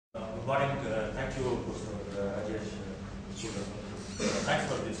morning. Thank you, Professor Rajesh. Thanks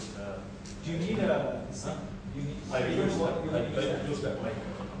for this. Do you need a? Do you need? I will use that mic.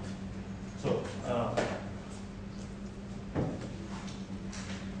 So,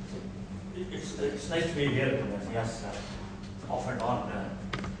 it's nice to be here in NIAS, off and on,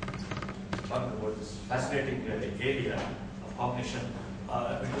 talking about this fascinating area of cognition,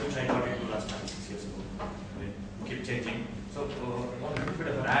 which I got into last time 6 years ago. We keep changing. So, one little bit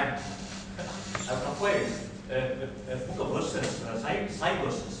of an ad. I've compiled a book of verses, scientific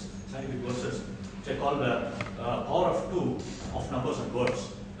verses, which I call the Power of Two of Numbers and Words.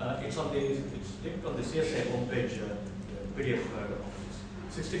 It's linked on the CSA homepage, PDF of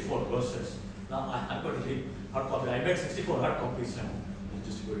 64 verses. Now I'm going to read hard copy. I made 64 hard copies and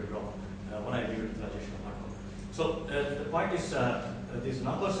distributed raw. When I leave it to Rajesh hard copy. So the point is, these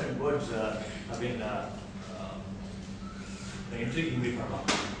numbers and words have been intriguing me for a long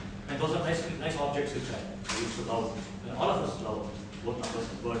time. And those are nice objects which I used to love. All of us love both numbers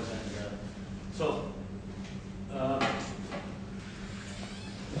and words. And so.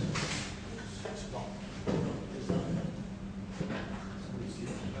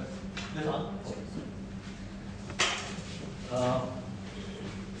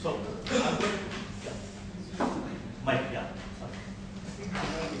 So, I'm going Mike, yeah.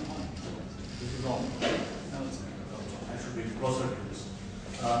 This is on. I should be closer to this.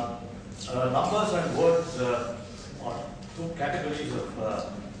 Numbers and words are two categories of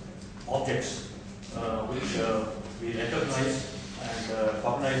objects which we recognize and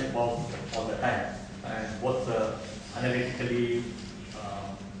cognize about all the time, and both analytically,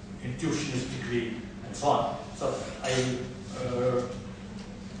 intuitionistically, and so on. So in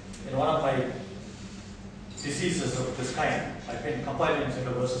one of my diseases of this kind, I've been compiling a set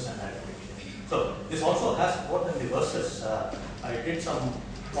of verses and analytics. So this also has more than the verses. I did some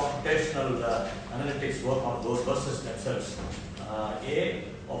computational analytics work on those verses themselves. Usually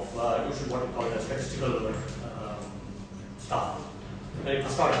what we call the statistical stuff, very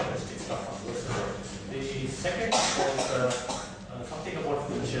historical statistic stuff on verses. The second was something about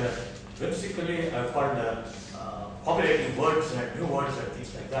which whimsically I've called populating words and new words and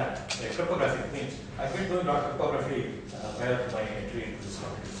things like that. Like cryptographic means. I've been doing a lot of cryptography prior to my entry into this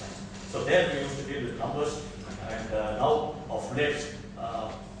computer science. So there we used to deal with numbers, and now of late,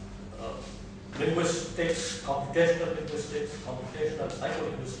 linguistics, computational linguistics, computational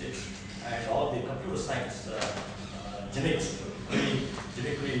psycholinguistics, and all the computer science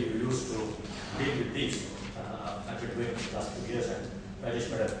genetically used to deal with these. I've been doing it the last 2 years, and Rajesh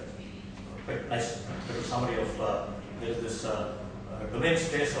made a quite nice little summary of there is this domain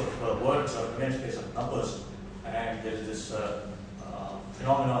space of words or domain space of numbers, and there is this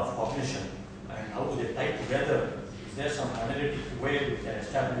phenomena of cognition, and how do they tie together? Is there some analytic way we can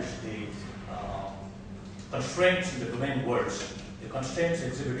establish the constraints in the domain words, the constraints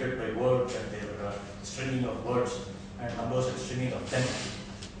exhibited by words and their stringing of words and numbers and stringing of them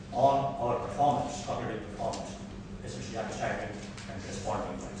on our performance, cognitive performance, essentially understanding and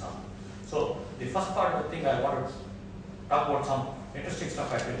responding, for example. So the first part of the thing I want to talk about some interesting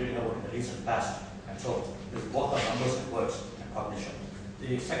stuff I've been reading about in the recent past, and so there's both on numbers and words and cognition.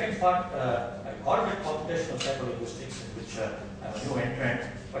 The second part, I called it computational psycholinguistics, in which I'm a new entrant,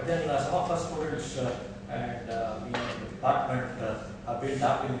 but then some of our students and in the department have been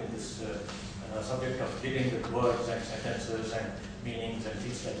dabbling in this subject of dealing with words and sentences and meanings and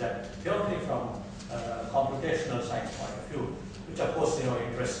things like that, purely from computational science point of view, which of course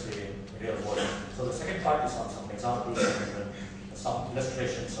interests the real world. So the second part is on some examples and some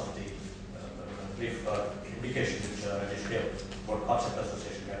illustrations of the brief indications which Rajesh gave about concept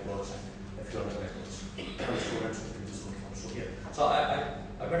association networks and a few other networks for students who do this work from. So here, so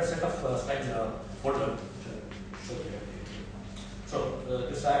I've got a set of slides in a folder which I'll show you. So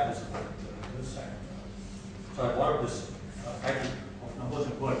this side is about this side. So I borrowed this title of numbers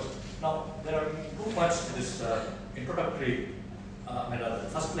and words. Now there are two parts to this introductory. The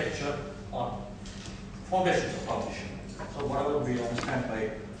first lecture on foundations of cognition. So whatever we understand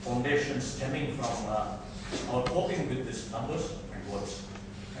by foundations stemming from our coping with these numbers and words.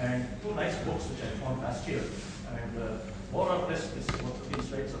 And two nice books which I found last year. And more or less this is what the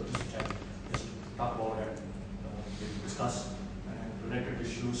slides of this which I just talk about and discuss and related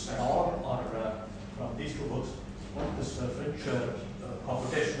issues, and all are from these two books. One is French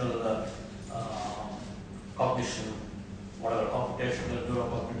computational cognition, whatever computational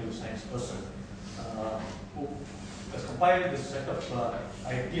neurocognitive science person, who has compiled this set of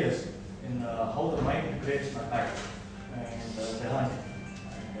ideas in how the mind creates mathematics, and Dehan,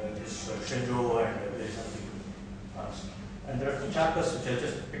 and this Shenzhou, and there is something And there are two chapters which I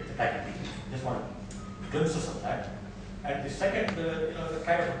just picked the title. Just want glimpses of that. And the second, the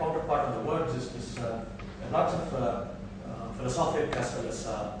kind of a counterpart on the words is this lots of philosophic as well as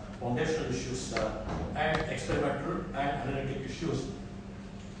foundational issues and experimental and analytic issues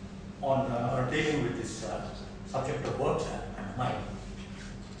on dealing with this subject of words and mind.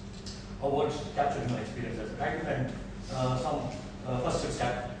 How words capture human experience as a title, and some first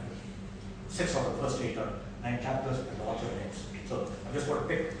 6 out of the first 8 or 9 chapters with the author names. So I just want to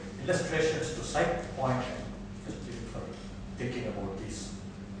pick illustrations to cite the point and just for thinking about these.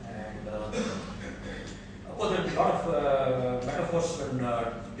 And of course, there will be a lot of metaphors when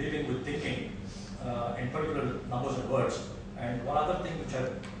dealing with thinking, in particular numbers and words. And one other thing which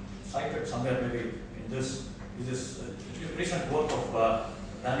I've cited somewhere maybe in this is this recent work of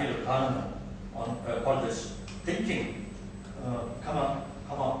Daniel Kahneman on called this thinking,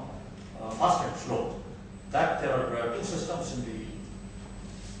 fast and slow. That there are two systems in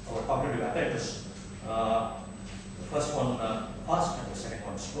our cognitive apparatus. The first one fast and the second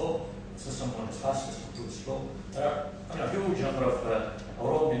one slow. System 1 is fast, system 2 is slow. There are a huge number of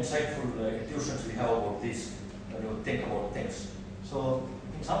our own insightful intuitions we have about these when you think about things. So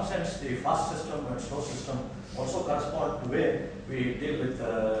in some sense, the fast system and slow system also correspond to the way we deal with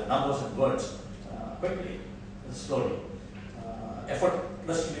numbers and words quickly and slowly,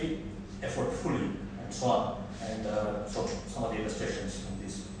 effortlessly, effortfully, and so on. And so some of the illustrations in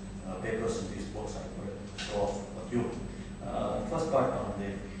these papers in these books I will show off for you. First part on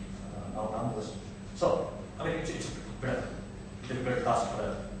the now numbers. So I mean it's a difficult task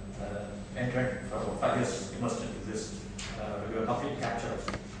for entrant for about 5 years immersed into this. We do a complete capture of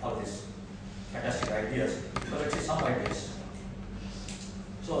all these fantastic ideas. So let's see some ideas.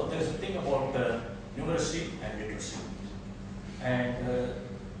 So there is a thing about numeracy and literacy. And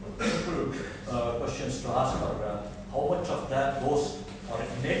simple questions to ask are how much of that those are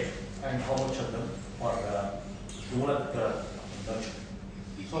innate and how much of them are developed nurture.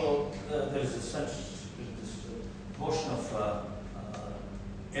 So there is a sense, this notion of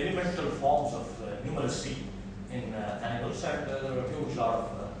elemental forms of numeracy in animals, and there are a huge lot of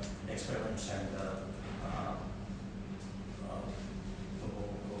experiments and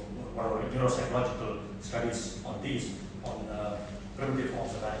whatever neuropsychological studies on these, on primitive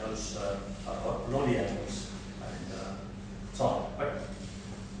forms of animals or lowly animals and so on. But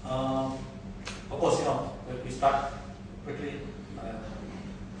of course, we start quickly.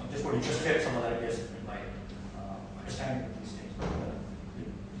 I'm just going to illustrate some of the ideas in my understanding of these things.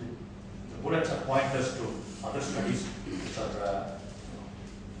 The bullets are pointers to other studies which are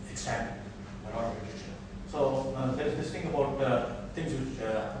extant in our literature. So there is this thing about things which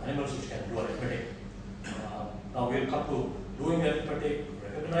animals which can do arithmetic. Now we'll come to doing arithmetic,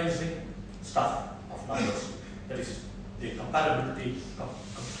 recognizing stuff of numbers. That is the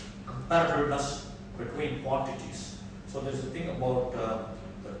comparableness between quantities. So there's a thing about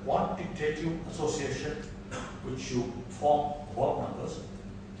the quantitative association which you form about numbers,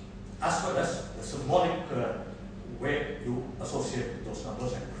 as well as the symbolic way you associate those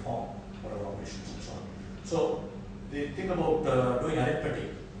numbers and perform whatever operations and so on. So the thing about doing arithmetic,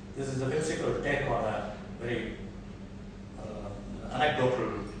 this is a whimsical take on a very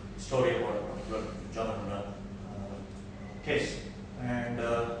anecdotal story about a particular German case. And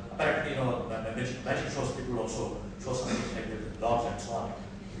apparently, magic shows people also show some things like with dogs and so on.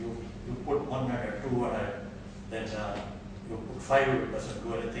 You put 1 and a 2 and then you put 5, it doesn't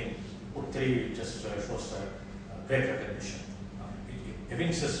do anything. Put 3, it just shows great recognition. It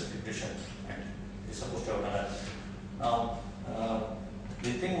evinces recognition and is supposed to have done that. Now,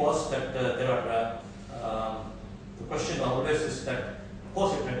 the thing was that there are, the question always is that, of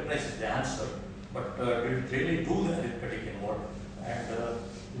course, it recognizes the answer, but did it really do the arithmetic involved? And the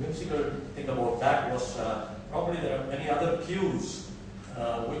whimsical thing about that was probably there are many other cues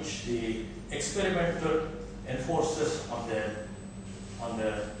which the experimenter enforces on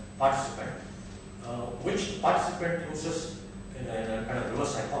the participant, which the participant uses in a kind of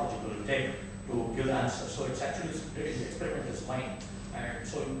reverse psychological take to give the answer. So it's actually splitting the experimenter's mind. And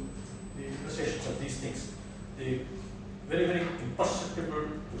so the illustrations of these things, the very, very imperceptible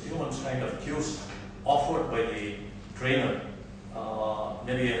to humans kind of cues offered by the trainer,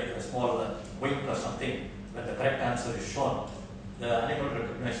 maybe a small wink or something, when the correct answer is shown, the animal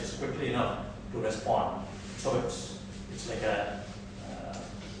recognizes quickly enough to respond. So it's like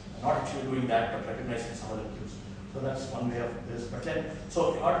not actually doing that, but recognizing some other cues. So that's one way of this. But then,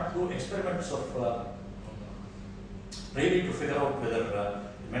 so in order to do experiments of really to figure out whether the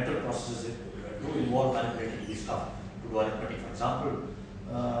mental processes do involve manipulating these stuff to do arithmetic, for example,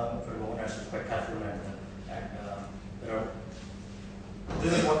 one has to be quite careful and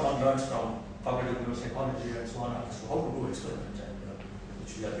This is what one learns from cognitive neuropsychology and so on as to how to do experiments, and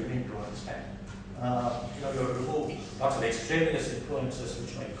which we are beginning to understand. You remove lots of extraneous influences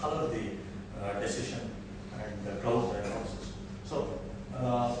which might color the decision and cloud the analysis. So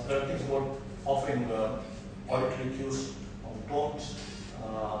there are things about offering auditory cues on tones,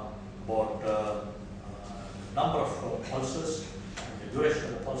 about number of pulses, and the duration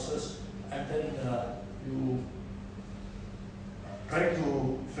of the pulses, and then you try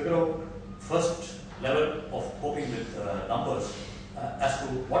to figure out first level of coping with numbers as to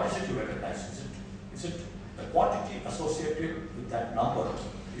what is it you recognize. Is it the quantity associated with that number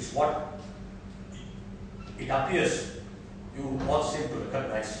is what it appears you all seem to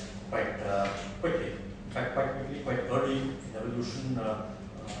recognize quite quickly. In fact, quite quickly, quite early in evolution,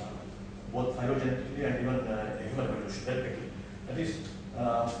 both phylogenetically and even human evolution, very quickly. That is,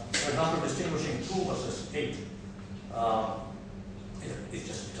 for example, distinguishing 2 versus 8 is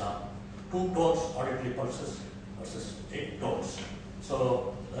just an example. 2 tones auditory pulses versus 8 tones.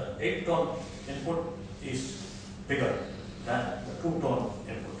 So the 8-tone input is bigger than the 2-tone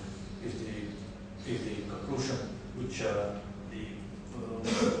input is the conclusion which the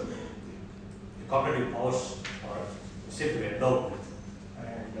cognitive powers are seem to be endowed with,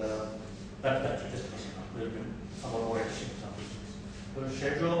 and that's just there have been some more interesting examples. So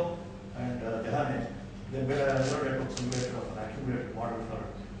Schedule and Dehane, they made a neural network simulator of an accumulated model for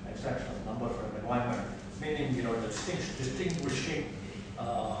extraction of number from an environment, meaning the distinguishing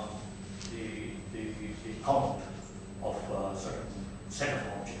the count of a certain set of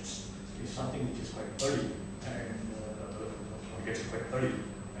objects is something which is quite early, and it gets quite early,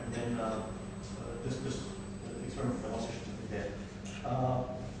 and then this experiment demonstration is there.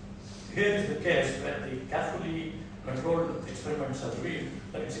 Here is the case where the carefully controlled experiments have revealed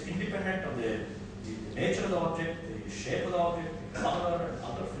that it's independent of the nature of the object, the shape of the object, the color, and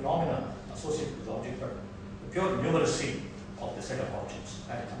other phenomena associated with the object, but the pure numeracy of the set of objects,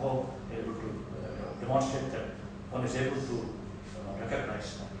 and somehow able to demonstrate that one is able to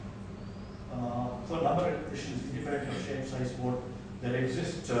recognize them. So number recognition is independent of shape, size, mode. There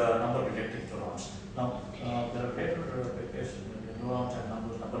exist number detecting neurons. Now there are later papers in neurons and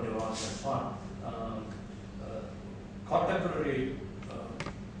number neurons and so on. Contemporary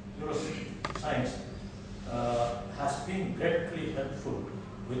neuroscience has been greatly helpful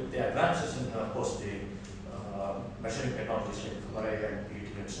with the advances in, of course, the measuring technologies like fMRI and PET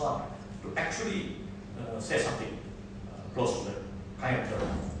and so on, to actually say something close to the kind of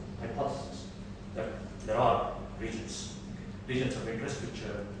hypothesis that there are regions of interest which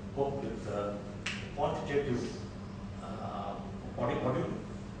cope with quantitative module,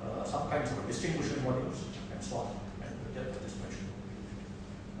 some kinds of distinguishing modules, and so on, and that is mentioned.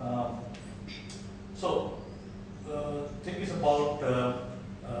 So, thing is about a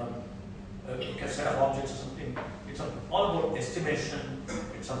set of objects or something. It's all about estimation.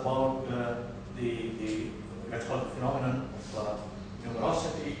 It's about the let's call it phenomenon of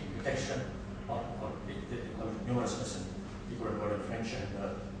numerosity detection, or they call it numerousness in equivalent word in French, and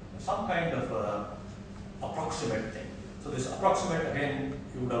some kind of approximate thing. So this approximate, again,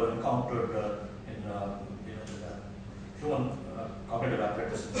 you would have encountered in human cognitive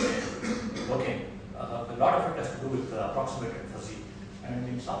apparatus working. A lot of it has to do with approximate and fuzzy. And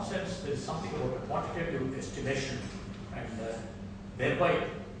in some sense, there is something about a quantitative estimation, and thereby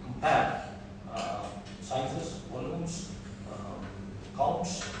compare sizes, volumes,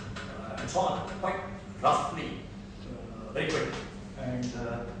 counts, and so on, quite roughly, very quickly. And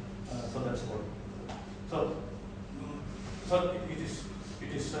so that's what. So it is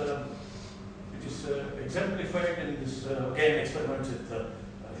exemplified in this again experiments with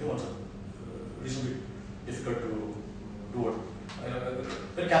humans. Reasonably difficult to do it.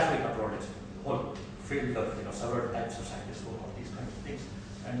 Very carefully controlled. It's a whole field of several types of scientists who have these kinds of things,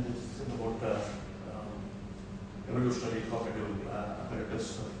 and this is about evolutionary cognitive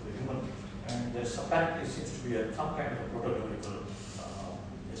apparatus of the human. And there apparently seems to be some kind of a proto-numerical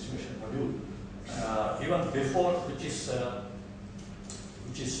estimation module, even before which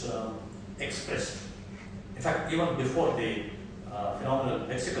is expressed. In fact, even before the phenomenal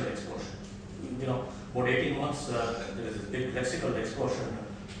lexical explosion. About 18 months, there is a big lexical explosion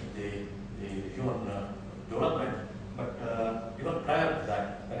in the human development, but even prior to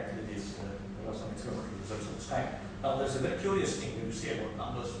that, apparently there were some experimental results of this kind. Now, there's a very curious thing when you see about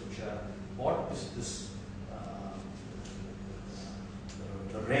numbers, which what is this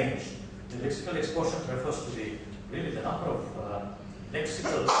the range? The lexical explosion refers to really the number of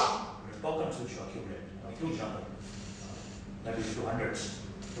lexical tokens which you accumulate, a huge number, maybe a few hundreds,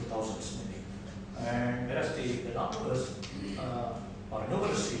 2 thousands maybe. And whereas the numbers or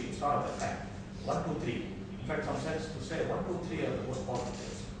numeracy is not of that kind. 1, 2, 3. In fact, some sense to say 1, 2, 3 are the most powerful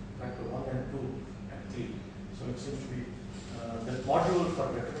things. In fact, 1 and 2 and 3. So it seems to be the module for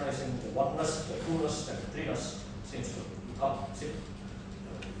recognizing the oneness, the two-ness, and the three-ness seems to come.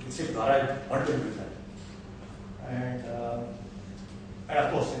 It seems to arrive bundled with that. And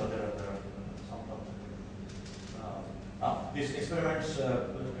of course, there are some these experiments,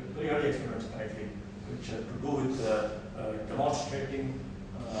 very early experiments currently, which have to do with demonstrating.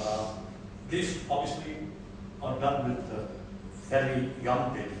 These obviously are done with fairly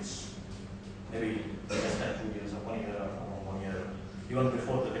young babies, maybe less than 2 years or 1 year or around 1 year, even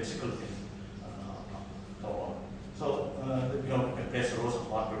before the lexical thing. So, you can place rows of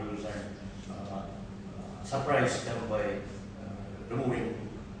marbles and surprise them by removing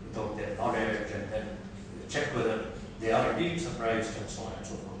without their knowledge, and then check whether they are indeed surprised, and so on and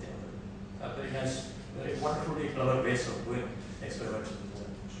so forth. Very nice, very wonderfully clever ways of doing experiments with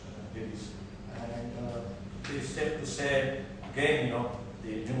babies. And it is safe to say, again,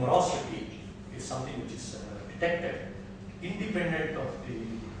 the numerosity is something which is detected independent of the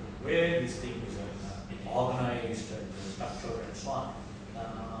way these things are organized and structured and so on.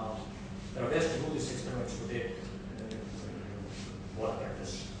 There are ways to do these experiments today, more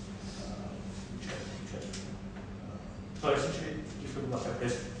apparatus. So essentially, if you must have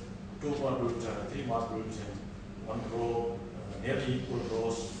placed 2 marbles, 3 marbles in one row, nearly equal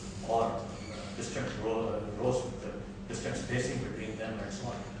rows, or distant rows with the distant spacing between them and so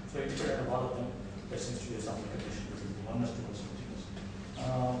on. So independent of all of them, there seems to be some recognition between the oneness, two-ness, and three-ness.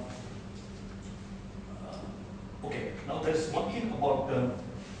 Okay, now there is one thing about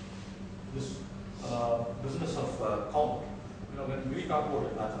this business of count. When we talk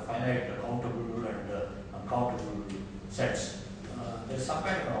about the finite, countable, and uncountable sets, there is some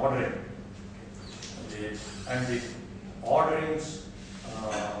kind of an ordering. And the orderings,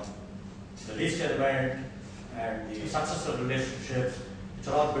 the least element, and the successor relationships, which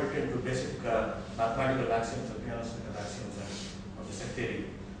are all built into basic mathematical axioms and pianistic axioms and of the set theory,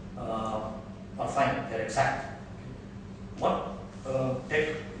 are fine, they're exact. One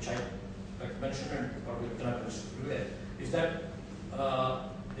take, which I mentioned and probably is that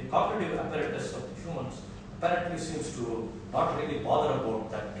the cognitive apparatus of the humans apparently seems to not really bother about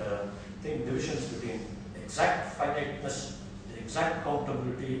that divisions between exact finiteness, the exact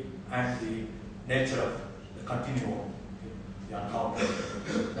countability, and the nature of the continuum, the uncountable.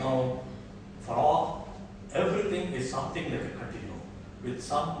 Now, for all, everything is something like a continuum with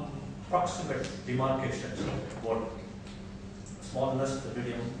some proximate demarcations about smallness, the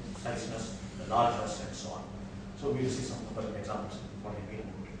medium sizeness, the largeness, and so on. So we will see some compelling examples of what I mean.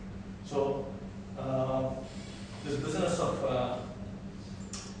 So this business of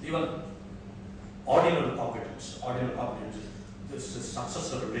even ordinal competence, this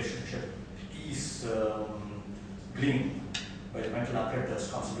successor relationship is gleaned by the mental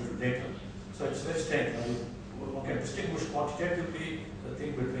apparatus comes a little later. So it's very strange. One can distinguish quantitatively the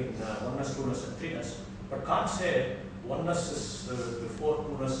thing between oneness, two-ness, and three-ness, but can't say oneness is before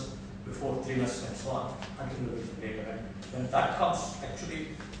two-ness, before three-ness, and so on until a little later. And when that comes, actually,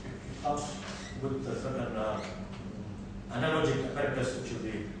 it comes with a certain analogic apparatus, which will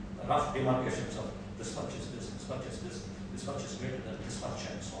be rough demarcations of this much is this, this much is this, this much is greater than this much,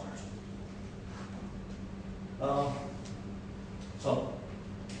 and so on. So,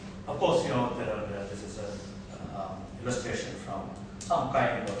 of course, this is an illustration from some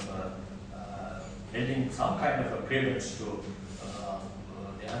kind of lending some kind of a credence to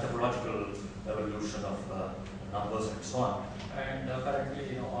the anthropological evolution of numbers and so on. And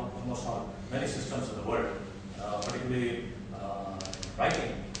apparently, almost many systems in the world, particularly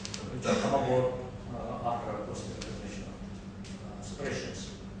writing, which have come about after, of course, the recognition of separations,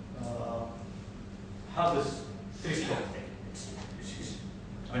 have this three-stroke thing.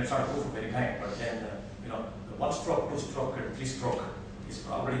 It's not a proof of very kind, but then the one-stroke, two-stroke, and three-stroke is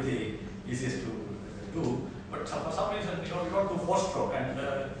probably the easiest to do. But for some reason, you don't do four-stroke, and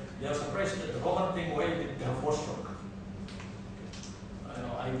they are surprised that the Roman thing, why did they have four-stroke?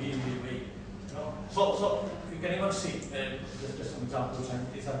 So you can even see just some examples, and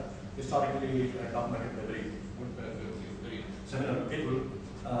these are historically documented by very similar people,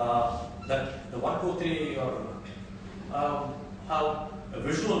 that the 1, 2, 3 have a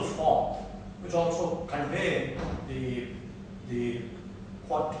visual form which also convey the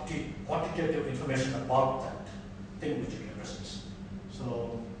quantitative information about that thing which it represents.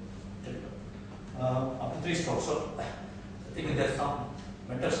 So, up to 3 strokes. So, I think there's some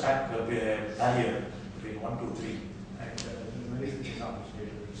mental stack barrier between 1, 2, 3, and many examples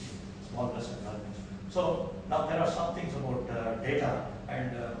later, smallness and largeness. So now there are some things about data,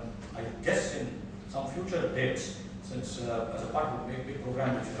 and I guess in some future dates, since as a part of a big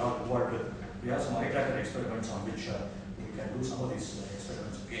program which we are all involved with, we have some eye tracker experiments on which we can do some of these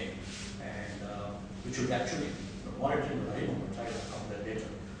experiments again, and which will actually monitor the eye movement from the data.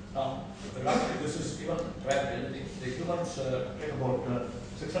 Now, roughly this is even where the humans take about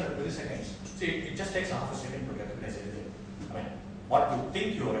 600 milliseconds. See, it just takes half a second to recognize anything. I mean, what you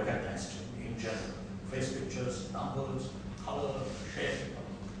think you recognized in general, face pictures, numbers, color, shape,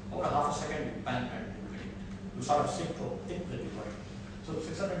 about half a second you pan and you sort of think that you're right. So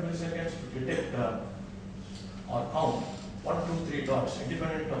 600 milliseconds to detect or count 1, 2, 3 dots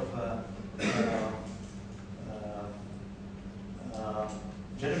independent of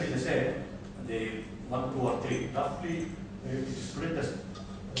generally they say the 1, 2 or 3 roughly it is split as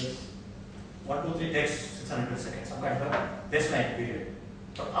 1, 2, 3 takes 600 milliseconds, some kind of baseline period.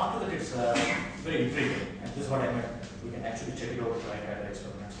 But after that it's very intriguing, and this is what I meant. We can actually check it out by other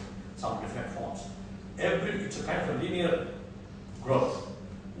experiments in some different forms. It's a kind of a linear growth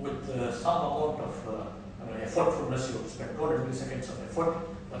with some amount of effortfulness. You spend 200 milliseconds of effort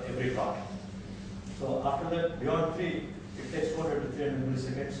for every dot. So after that, beyond 3, it takes 400 to 300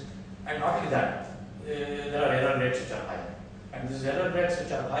 milliseconds. And not only that, there are error rates which are higher. And these error rates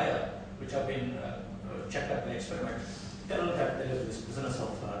which are higher, which have been checked up by experiment, tell that there is this business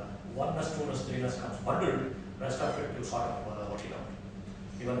of oneness, two-ness, three-ness comes bundled, rest of it you sort of work it out.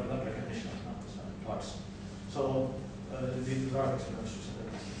 Even recognition of numbers and thoughts. So these are experiments to say that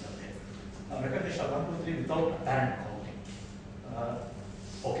these things are there. Now recognition of 1, 2, 3 without apparent counting.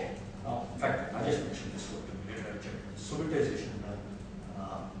 Okay. Now, in fact, Rajesh mentioned this word subitization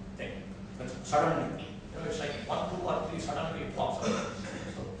thing. But suddenly, it's like 1, 2 or 3 suddenly it pops up.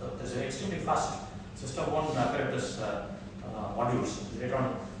 So there's an extremely fast system one apparatus modules. Later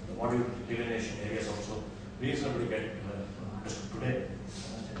on, the module delineation areas also reasonably get understood today.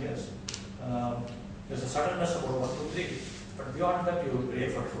 10 years. There's a suddenness about 1, 2, 3, but beyond that, you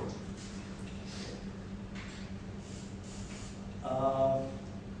very effortful.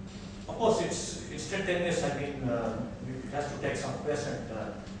 Of course, it's instantaneous. I mean, it has to take some space and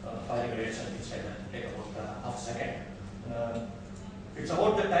firing rates and things like that. Take about half a second. It's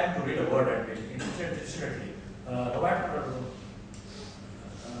about the time to read a word, and instantly, no matter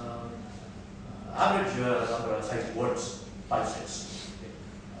average number of size words, 5, 6,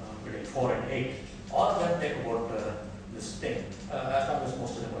 between 4 and 8, all of them take about this thing, as long as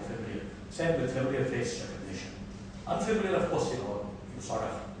most of them are familiar. Same with familiar face recognition. Unfamiliar, of course, you sort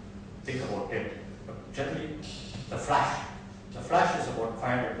of think about it, but generally, the flash is about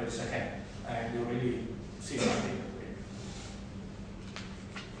 500 milliseconds, and you really see something.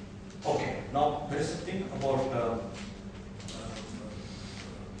 Okay, now there is a thing about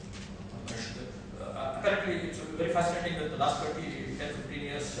apparently it's very fascinating that the last 10, 15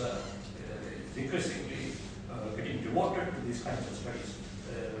 years it's increasingly getting devoted to these kinds of studies,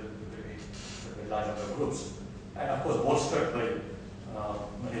 very large number of groups, and of course bolstered by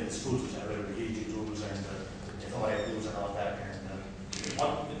many of the tools which are available, EEG tools and fMRI tools and all that, and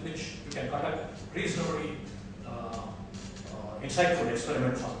one with which you can conduct reasonably insightful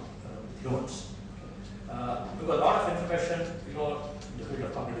experiments on humans. Because a lot of information, in the field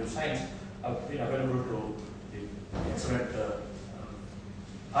of cognitive science, have been available to the excellent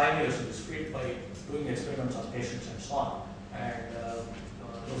pioneers in this field by doing experiments on patients and so on. And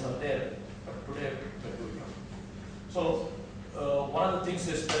those are there, but today we're doing them. So one of the things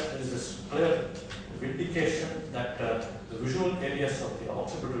is that there is this clear indication that the visual areas of the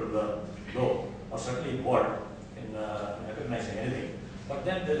occipital lobe are certainly involved in recognizing anything. But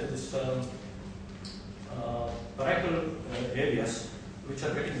then there is this parietal areas which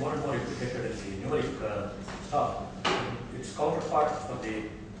are getting more and more implicated in the numeric stuff. Its counterpart for the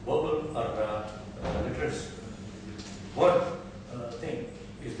verbal or literacy word thing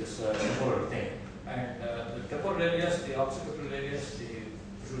is this temporal thing. And the temporal areas, the occipital areas, the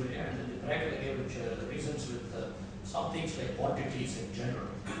visual area, and then the parietal area, which reasons with some things like quantities in general,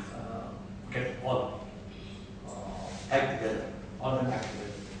 get all tied together, all them tied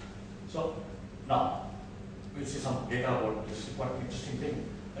together. So now we'll see some data about this important interesting thing,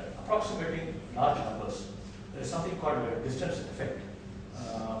 that approximating large numbers, there is something called a distance effect,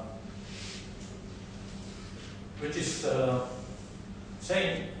 which is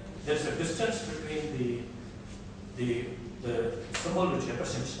saying there's a distance between the symbol which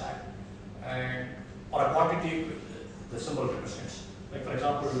represents that and or a quantity the symbol represents. Like for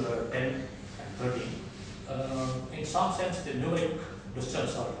example, 10 and 13. In some sense, the numeric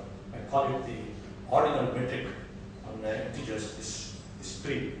distance, or I call it the ordinal metric on the integers, is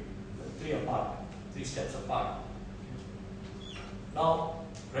 3 apart. 3 steps apart. Now,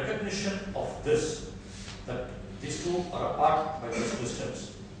 recognition of this, that these two are apart by this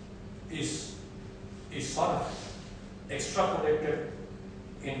distance, is sort of extrapolated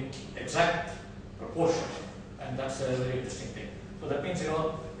in exact proportion, and that's a very interesting thing. So that means,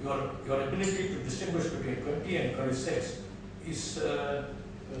 your ability to distinguish between 20 and 26 is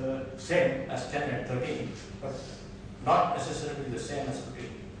same as 10 and 13, but not necessarily the same as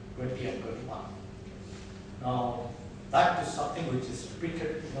between 20 and 21. Now, that is something which is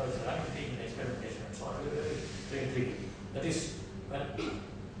repeated, it's repeating in experimentation and so on, very intriguing. That is,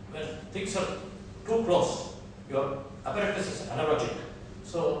 when things are too close, your apparatus is analogic,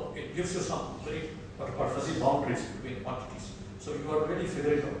 so it gives you some very, what are called fuzzy boundaries between quantities. So you are really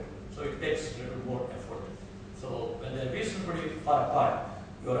figuring out, so it takes a little more effort. So when they are reasonably far apart,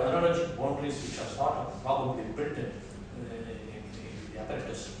 your analogic boundaries, which are sort of probably built in the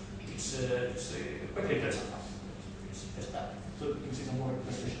apparatus, it's quickly gets enough. It's just that. So you can see some more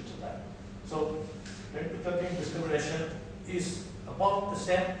illustrations of that. So 10 to 13 discrimination is about the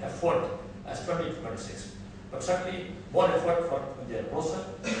same effort as 20 to 26, but certainly more effort for when they are closer,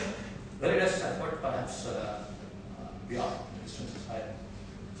 very less effort perhaps beyond the distance is higher.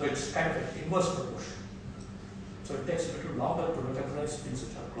 So it's kind of an inverse proportion. So it takes a little longer to recognize things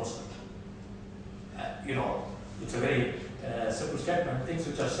which are closer. It's a very simple statement. Things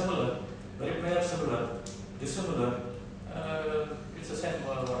which are similar, very clear, similar, dissimilar, it's the same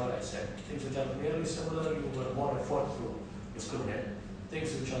what I said. Things which are clearly similar, you have more effort to discriminate.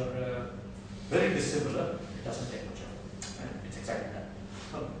 Things which are very dissimilar, it doesn't take much effort. And it's exactly that.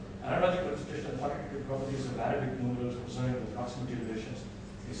 So, analogical representation and quantitative properties of Arabic numerals concerning the proximity relations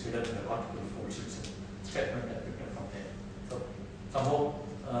is hidden in the quantitative force. It's a statement that we get from there. So, somehow,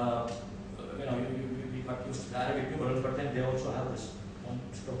 we got used to the Arabic numerals, but then they also have this 1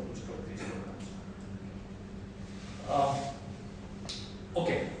 stroke, 2 stroke, 3 stroke.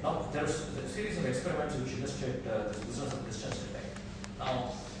 Okay, now there's a series of experiments which illustrate this business of distance effect.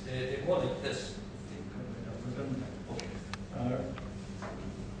 Now, they go like this. Okay.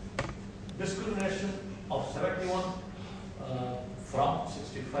 Discrimination of 71 from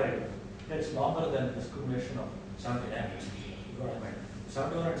 65 takes longer than discrimination of 79. You know what I mean?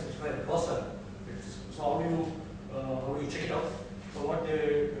 71 and 65 are closer. So how do you check it out? So what they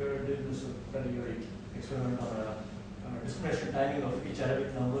did was a very experiment on a discrimination timing of each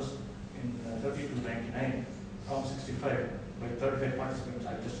Arabic numbers in 30 to 99 from 65 by 35 participants.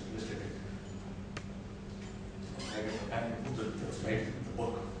 I just illustrated. I can put the slide in the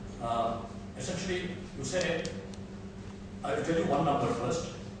book. Essentially, you say, I will tell you one number first,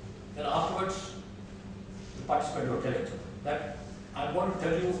 then afterwards, the participant will tell it. That I'm going to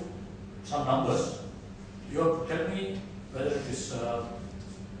tell you some numbers. You have to tell me whether it is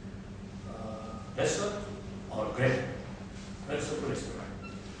lesser or greater. Very simple experiment.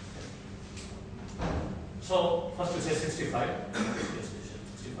 So, first you say 65. Yes,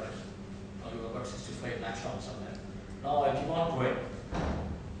 65. Now you have got 65 latched on somewhere. Now I keep on going.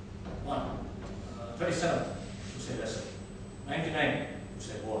 37, you say lesser. 99, you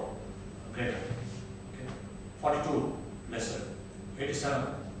say more, greater. Okay. 42, lesser. 87,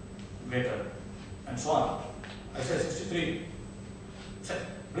 greater. And so on. I say 63,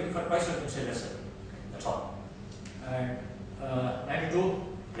 blink for twice, you can say lesser. That's all. And 92,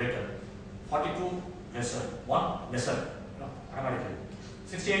 greater. 42, lesser. 1, lesser. Automatically.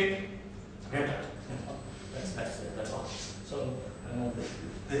 68, greater. That's all. So,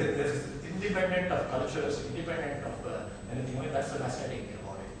 there's independent of cultures, independent of anything. I mean, that's the fascinating thing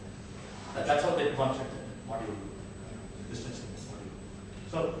about it. That's how they construct the module, distance in this module.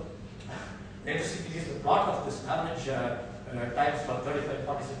 So, the interesting thing is the plot of this average times for 35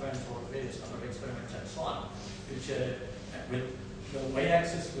 participants for various number of experiments and so on, which with the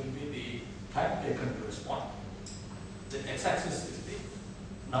y-axis will be the time taken to respond. The x-axis is the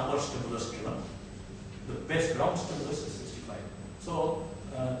number of stimulus given. The base ground stimulus is 65. So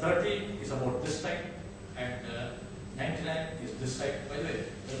 30 is about this side, and 99 is this side. By the way,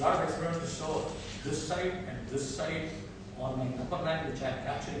 there are a lot of experiments to show this side and this side on the upper line, which I am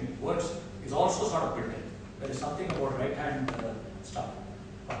capturing in words, is also sort of built in. There is something about right hand stuff.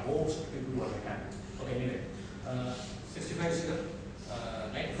 But most people do right hand. Okay, anyway, 65 is here,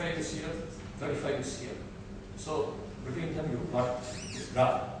 95 is here, 35 is here. So between them you've got this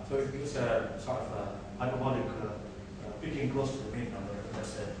graph. So it gives a sort of a hyperbolic peaking close to the mean number.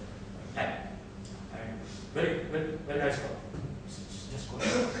 That's a time. And very nice one. Just go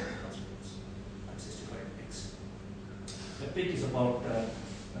ahead. And 65 peaks. The peak is about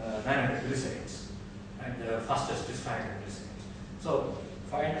 900 milliseconds, and the fastest is 500 milliseconds. So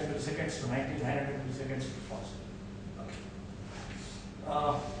 500 milliseconds to 900 milliseconds to fast. Okay.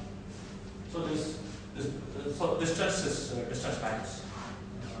 So distance is distance matters.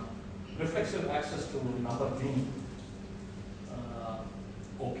 Reflexive access to number mean.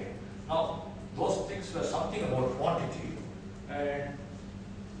 Okay. Now those things were something about quantity, and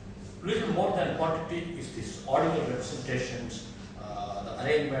little more than quantity is this ordinal representations, the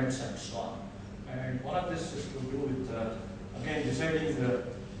arrangements and so on. And one of this is to do with again deciding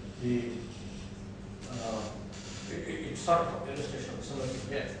it's sort of illustration of similar thing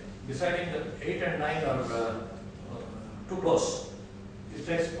here. Deciding that 8 and 9 are too close. It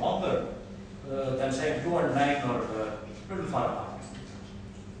takes longer than saying 2 and 9 are a little far apart.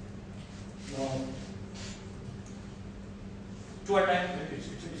 Now, 2 and 9,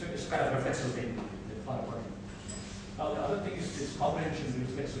 it's kind of reflexive thing, far apart. Now the other thing is this comprehension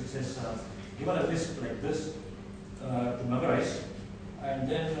reflex, which says given a list like this to memorize, and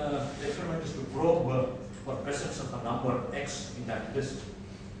then the experiment is to probe for presence of a number x in that list.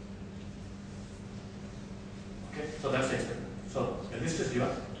 Okay, so that's the experiment. So the list is given,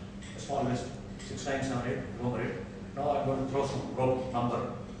 a small list, 6, 9, 7, 8, remember it. Now I'm going to throw some rope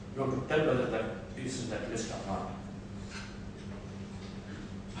number. You have to tell whether that is in that list or not.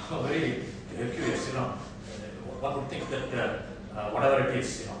 Very curious, you know. One would think that whatever it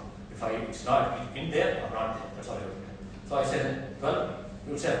is, you know, if it's not in there or not there, that's all you have to tell. So I said 12,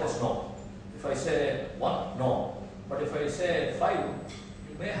 you will say, of course, no. If I say 1, no. But if I say 5,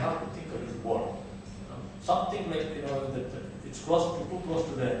 you may have to think a little more. Something like, you know, that it's too close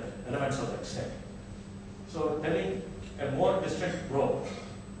to the elements of that set. So telling a more distant probe,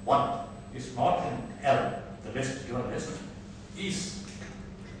 1 is not in L, the list, given list, is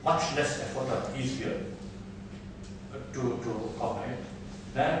much less effort or easier to combine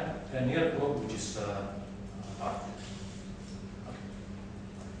than a near probe which is not.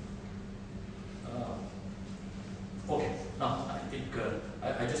 Okay, now I think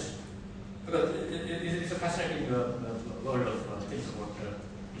I just, because it's a fascinating world of things about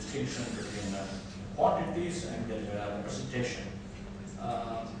distinction between quantities and their representation.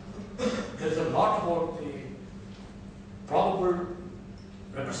 There's a lot about the probable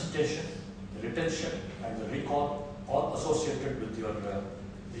representation, the retention, and the recall, all associated with your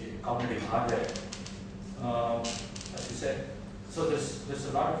the cognitive hardware. As you said, so there's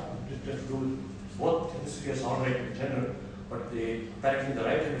a lot of to do. Both hemispheres all right in general, but apparently the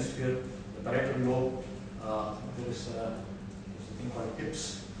right hemisphere, the parietal lobe, there is a thing called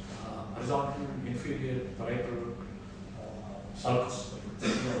hips, horizontal, inferior, parietal sulcus.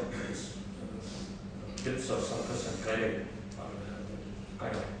 Hips or sulcus and gyri are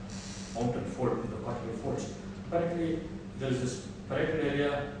kind of mountain fold, the cortical folds. Apparently, there is this parietal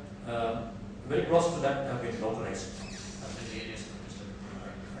area very close to that have been localized.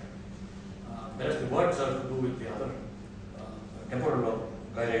 Whereas the words are to do with the other temporal lobe,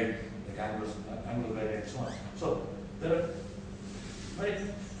 gyri, like angular gyri, and so on. So there are very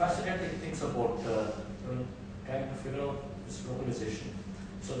fascinating things about trying to figure out this localization.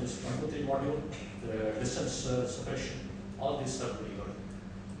 So this 1, 2, 3 module, the distance separation, all these are pretty good.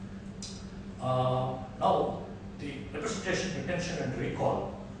 Now, the representation, retention, and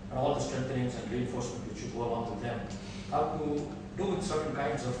recall, and all the strengthenings and reinforcement which you go along with them, have to do with certain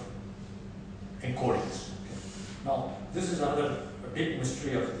kinds of encodings. Okay. Now, this is another deep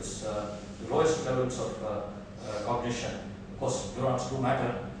mystery of this, the lowest levels of cognition. Of course, neurons do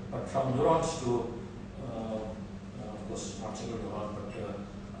matter, but from neurons to, of course, not single neuron,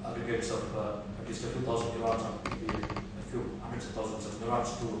 but aggregates of at least a few thousand neurons, or maybe a few hundreds of thousands of neurons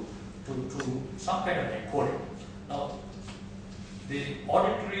to some kind of encoding. Now, the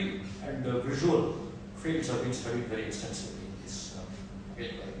auditory and visual fields have been studied very extensively in this,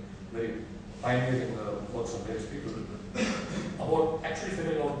 very pioneering works of various people about actually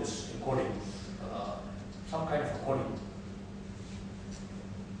figuring out this encoding, some kind of coding,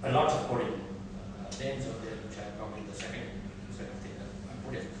 and lots of coding. Names are there, which I probably the second thing that I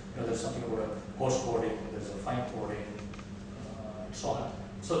put in. There's something about a coarse coding, there's a fine coding, and so on.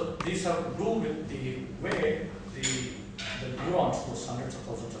 So these have to do with the way the neurons, those hundreds of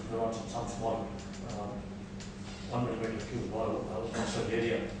thousands of neurons in some small 1 millimeter cube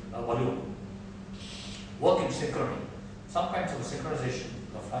area volume, work in synchrony. Some kinds of synchronization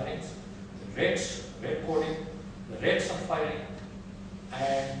of firings, the rates, rate coding, the rates of firing,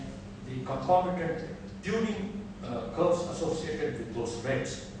 and the concomitant tuning curves associated with those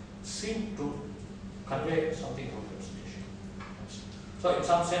rates seem to convey something about representation. So in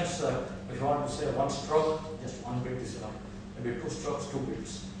some sense, if you want to say 1 stroke, just 1 bit is enough. Maybe 2 strokes, 2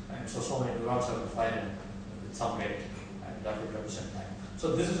 bits. And so many neurons have to fire in with some rate, and that would represent time.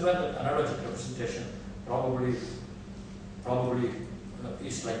 So this is where the analogic representation probably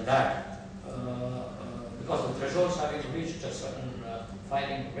is like that, because the thresholds having reached a certain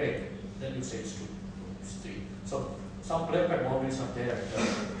filing rate, then you say it's 2, it's 3. So some clear-cut boundaries are there at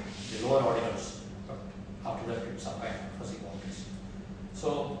the lower ordinals, but after that it's some kind of fuzzy boundaries.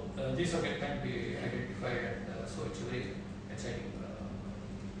 So these are can be identified, and so it's a very exciting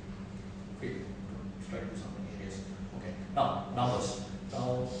field to try to do something areas. Okay, now numbers.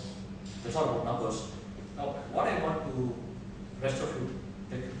 Now that's all about numbers. Now what I want to rest of you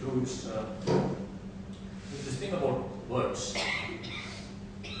take you through is this thing about words.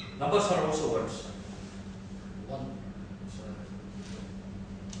 Numbers are also words. One.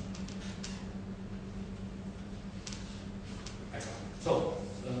 So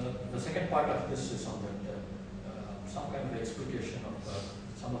the second part of this is on that some kind of explication of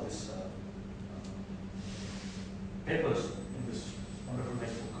some of this papers in this wonderful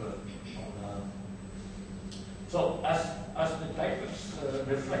textbook. So as the titles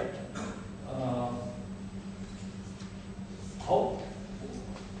reflect, how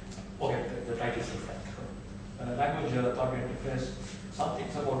okay the titles reflect language thought interface. Some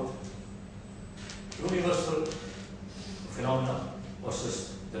things about universal phenomena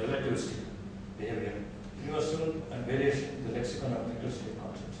versus the relativistic behavior, universal and variation, the lexicon of linguistic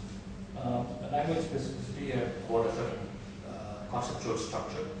concepts, language specificity about a certain conceptual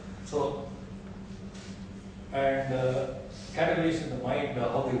structure. So, and categories in the mind,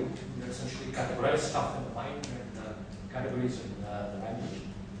 how we essentially categorize stuff in the mind, and categories in the language.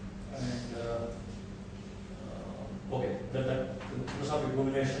 And okay, the philosophic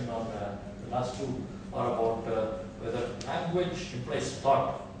rumination on the last two are about whether language implies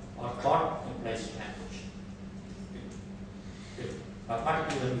thought or thought implies language. If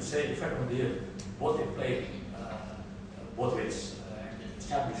mathematically, when you say effect on the ear, both imply both ways and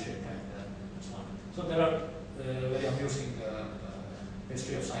establish it and so on. So there are very amusing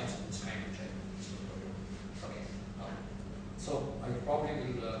history of science in this kind, which I okay. So I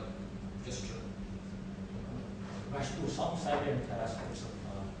probably will just rush through some salient aspects of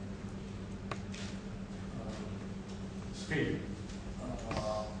speed.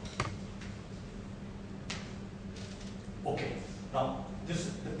 Okay, now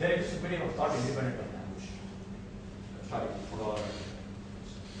there is a medium of thought independent of language. Sorry, for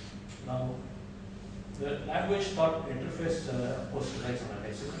now the language thought interface of course relies on a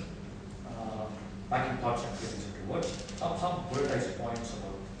lexicon, backing thoughts and feelings into words. Some bulletized points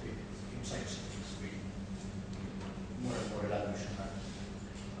about the insights of speed. More and more elaboration and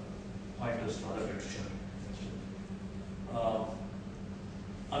pointers to other literature.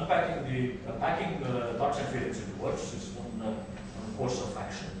 Unpacking packing thoughts and feelings into words is one course of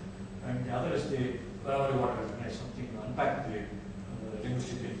action, and the other is wherever you want to recognize something, unpack the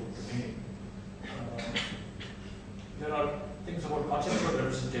linguistic input to meaning. There are things about conceptual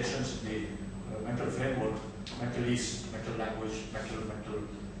representations in the mental framework, mental ease, mental language, mental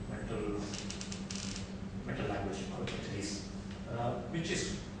language, or mental ease, which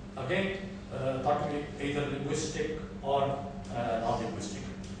is again thought to be either linguistic or non-linguistic.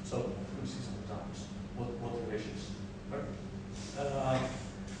 So we'll see some examples, both relations. But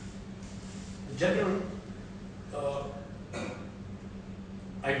the general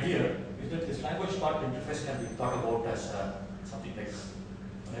idea is that this language thought interface can be thought about as something like,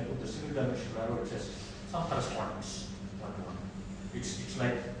 when I put the single dimensional arrow, it says some correspondence one to one. It's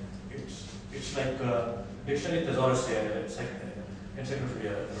like dictionary thesaurus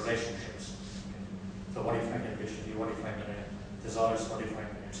encyclopedia relationships. So what do you find in a dictionary? What do you find in a thesaurus? What do you find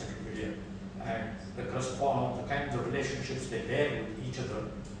in an encyclopedia? And the kinds of relationships they bear with each other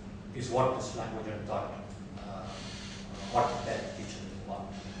is what this language and thought, what they bear with each other.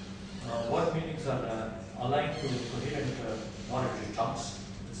 Word meanings are aligned to coherent knowledge chunks.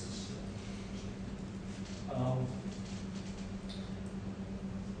 This is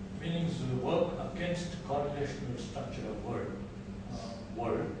meanings work against correlational structure of word.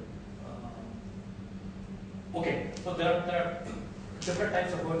 Okay, so there are different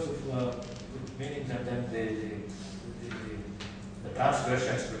types of words with meanings, and then the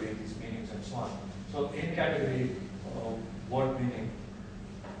transgressions between these meanings and so on. So in category word meaning,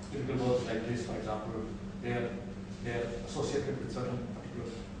 typical words like this, for example, they are associated with certain particular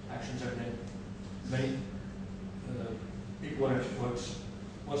actions, and then many equivalent words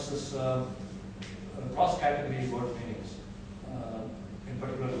versus cross-category word meanings. In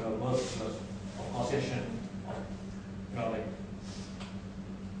particular, words of causation, like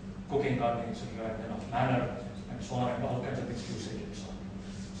cooking, gardening, etc., and of manner, and so on, and all kinds of mixed usage and so on.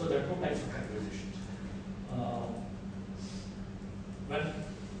 So there are two types of categorizations. when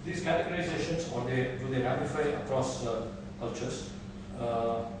these categorizations, or do they ramify across cultures,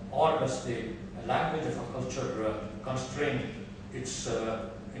 or does the language of a culture constrain its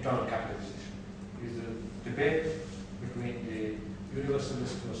internal categorization? Is the debate between the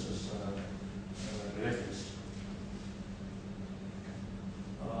universalist versus relativist.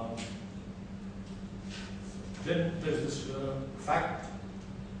 Then there's this fact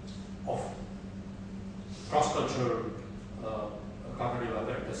of cross-cultural cognitive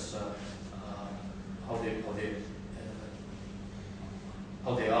apparatus, how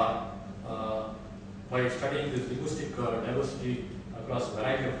they are. By studying this linguistic diversity across a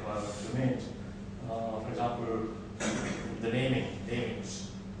variety of domains, for example, the namings,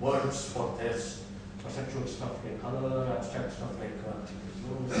 words for this, perceptual stuff like color, abstract stuff like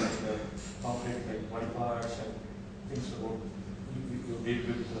concrete like body parts, and things about you deal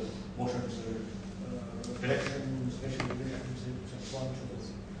with motions, direction, spatial relationships, and so on and so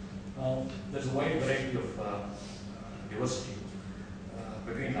forth. There's a wide variety of diversity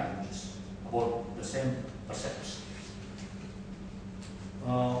between languages about the same percepts.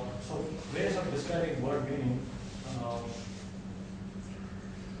 So ways of describing word meaning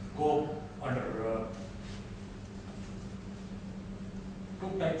go under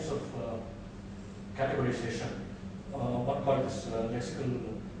two types of categorization. One called is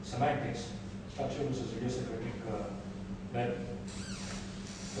lexical semantics, structure versus idiosyncratic, where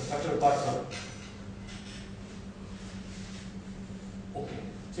the structural parts are okay.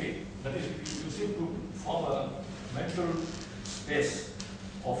 See, that is, you seem to form a mental space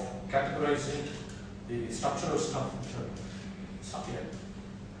of categorizing the structural stuff, which are something like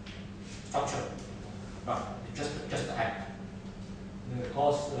structure, not just the act. The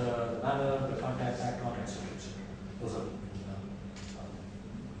cause, the manner, the contact, act, not, etc. Those are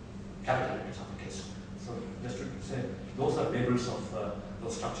capital letters in the case. So just to say, those are labels of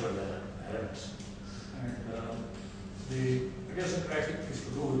those structural elements. And the idiosyncratic is to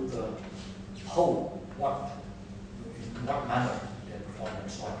do with how, in what manner they are performed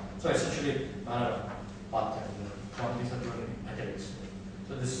and so on. So essentially, manner, path, and so on. These are italics.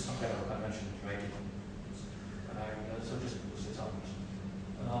 So this is some kind of a convention in writing. And so just those examples.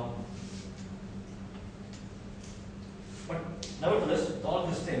 But nevertheless, with all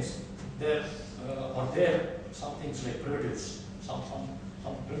these things, there are some things like primitives, some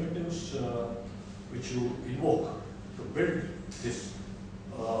primitives which you invoke to build this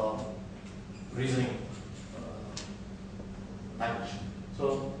reasoning language.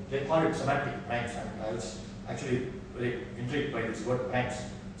 So they call it semantic primes, and I was actually very intrigued by this word primes.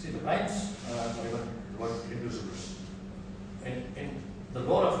 See, the primes, or even the word indivisibles. In the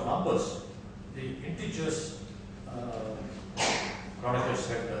lore of numbers, the integers, Chronicles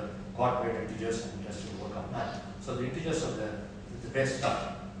said God made integers and just to work on that. So the integers are the best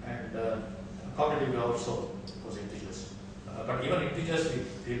stuff, and cognitively also those integers. But even integers, we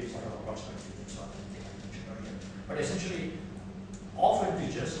sort of approximately things on anything I mentioned earlier. But essentially, of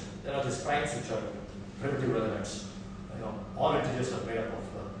integers, there are these primes which are primitive elements. All integers are made up of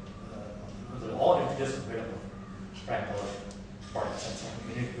prime power products and so on,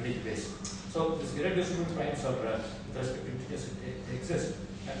 unique base. So these irreducible primes are with respect to integers they exist,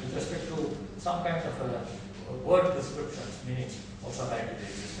 and with respect to some kind of word descriptions, meanings also apparently they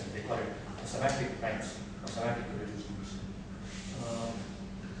exist, and they call it semantic primes or semantic irreducibles.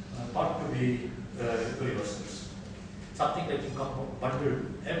 Thought to be universals. Something that you come bundled,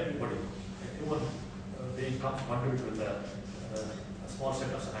 everybody, a human being comes bundled with a small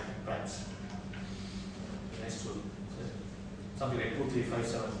set of semantic primes. Nice to something like 2, 3, 5,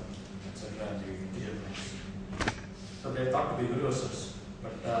 7, etc. and the integer primes. So they are thought to be universals.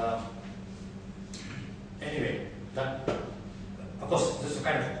 But anyway, that of course this is a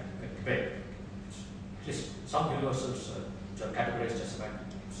kind of debate. At least some universals which are categorized as semantic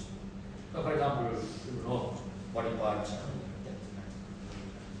primes. So for example, you know body parts.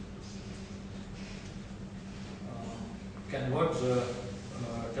 Can words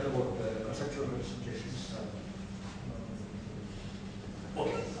tell about conceptual representations?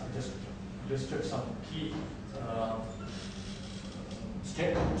 Okay, I just listed some key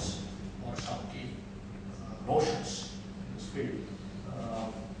statements or some key notions in this field,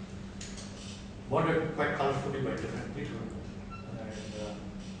 worded quite colorfully by different people, and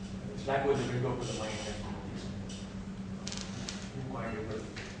it's language a window to the mind and you quite able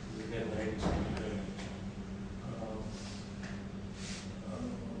to get the right speaking.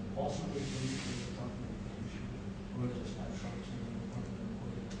 Possibly words as snapshots and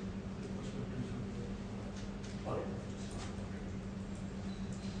perspectives.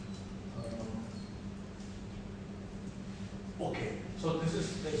 Okay, So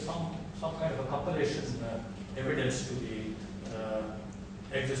there's some kind of a compilation evidence to the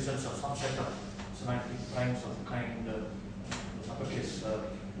existence of some set of semantic primes of the kind uppercase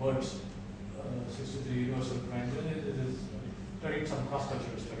words, 63 universal primes. There's studied some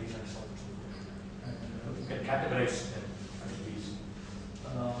cross-cultural studies and so on. And you can categorize them as these.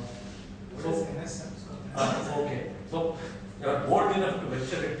 What is NSM? Okay, so you are bold enough to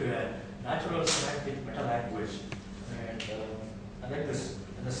venture into a natural semantic meta-language, and I like this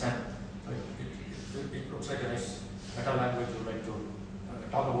NSM. It looks like a nice meta-language you would like to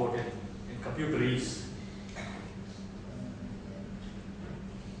talk about it in computerese.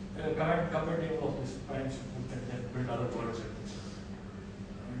 Comparing of these primes, you can then build other words and things.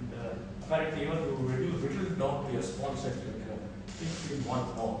 And apparently, even you whittle down to a small set, like think in one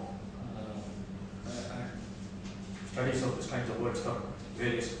more. Studies of these kinds of words from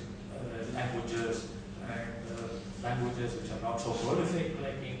various languages and languages which are not so prolific,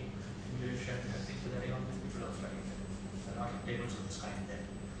 like in English and things like that. These people are studying them. There are a lot of tables of this kind there.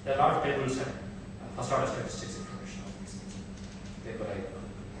 There are a lot of tables and first order statistics information on these things.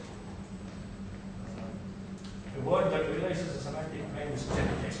 A word that realizes a semantic prime is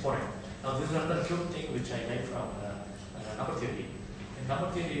genetic exponent. Now, this is another cute thing which I like from number theory. In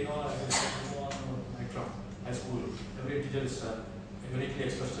number theory, like from high school, every teacher is uniquely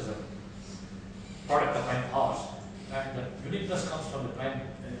expressed as a product of prime powers, and the uniqueness comes from the prime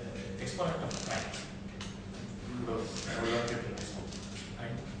exponent of the prime. You would have learned it in high school,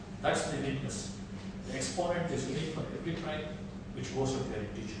 and that's the uniqueness. The exponent is unique for every prime which goes with their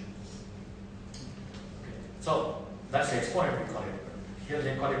integer. Okay. So that's the exponent we call it. Here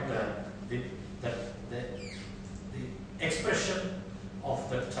they call it the expression of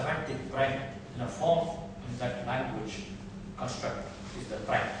the semantic prime in a form in that language construct is the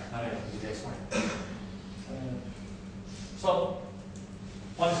prime, is the exponent. So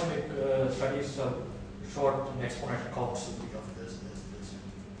polysemic studies showed an exponent counts of this.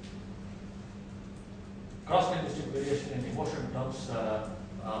 Cross-linguistic variation in emotion terms,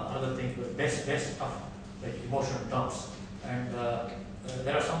 another thing, best of like emotion terms, and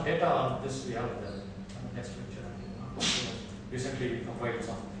there are some data on this. We have the next picture. Recently, we provided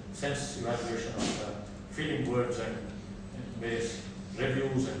some sense evaluation of feeling words and various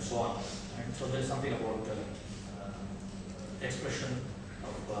reviews and so on. And so there's something about expression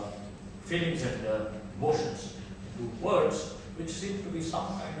of feelings and emotions into words, which seem to be some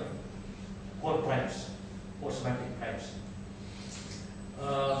kind of core primes, core semantic primes.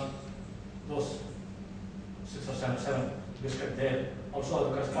 Those 6 or 7 listed there. Also,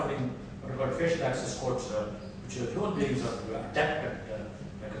 the corresponding what are called facial access codes, which human beings are adept at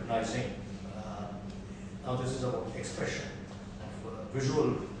recognizing. Now, this is about expression of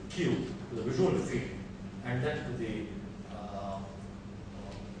visual cue to the visual field, and then to the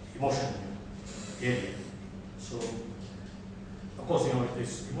emotion area. So, of course,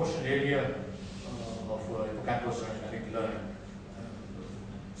 this emotion area of hippocampus and amygdala,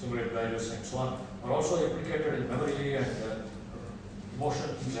 simulate values and so on, are also implicated in memory and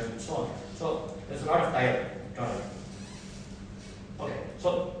emotions and so on. So there's a lot of tie-up internally. Okay,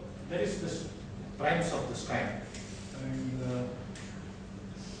 so there is this primes of this kind, and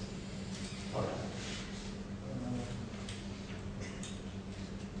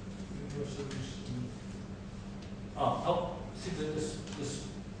now see that this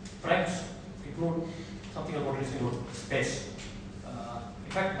primes include something about space.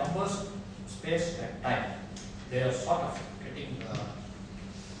 In fact, numbers, space, and time, they are sort of getting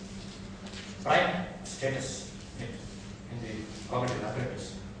prime status in the cognitive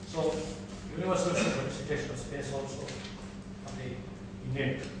apparatus. So, universal representation of space also are the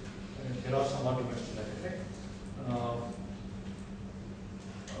innate. There are some arguments to that effect.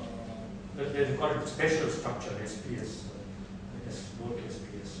 They call it spatial structure, SPS, lowercase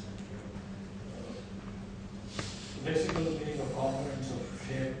ps. Lexical meaning of components of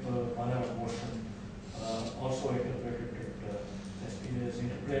shape, manner of motion, also interpreted as SPS,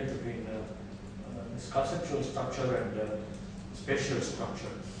 interplay between this conceptual structure and spatial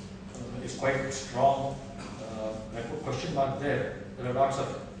structure is quite strong. I put question mark there. There are lots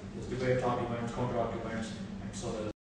of debate arguments, counter arguments, and so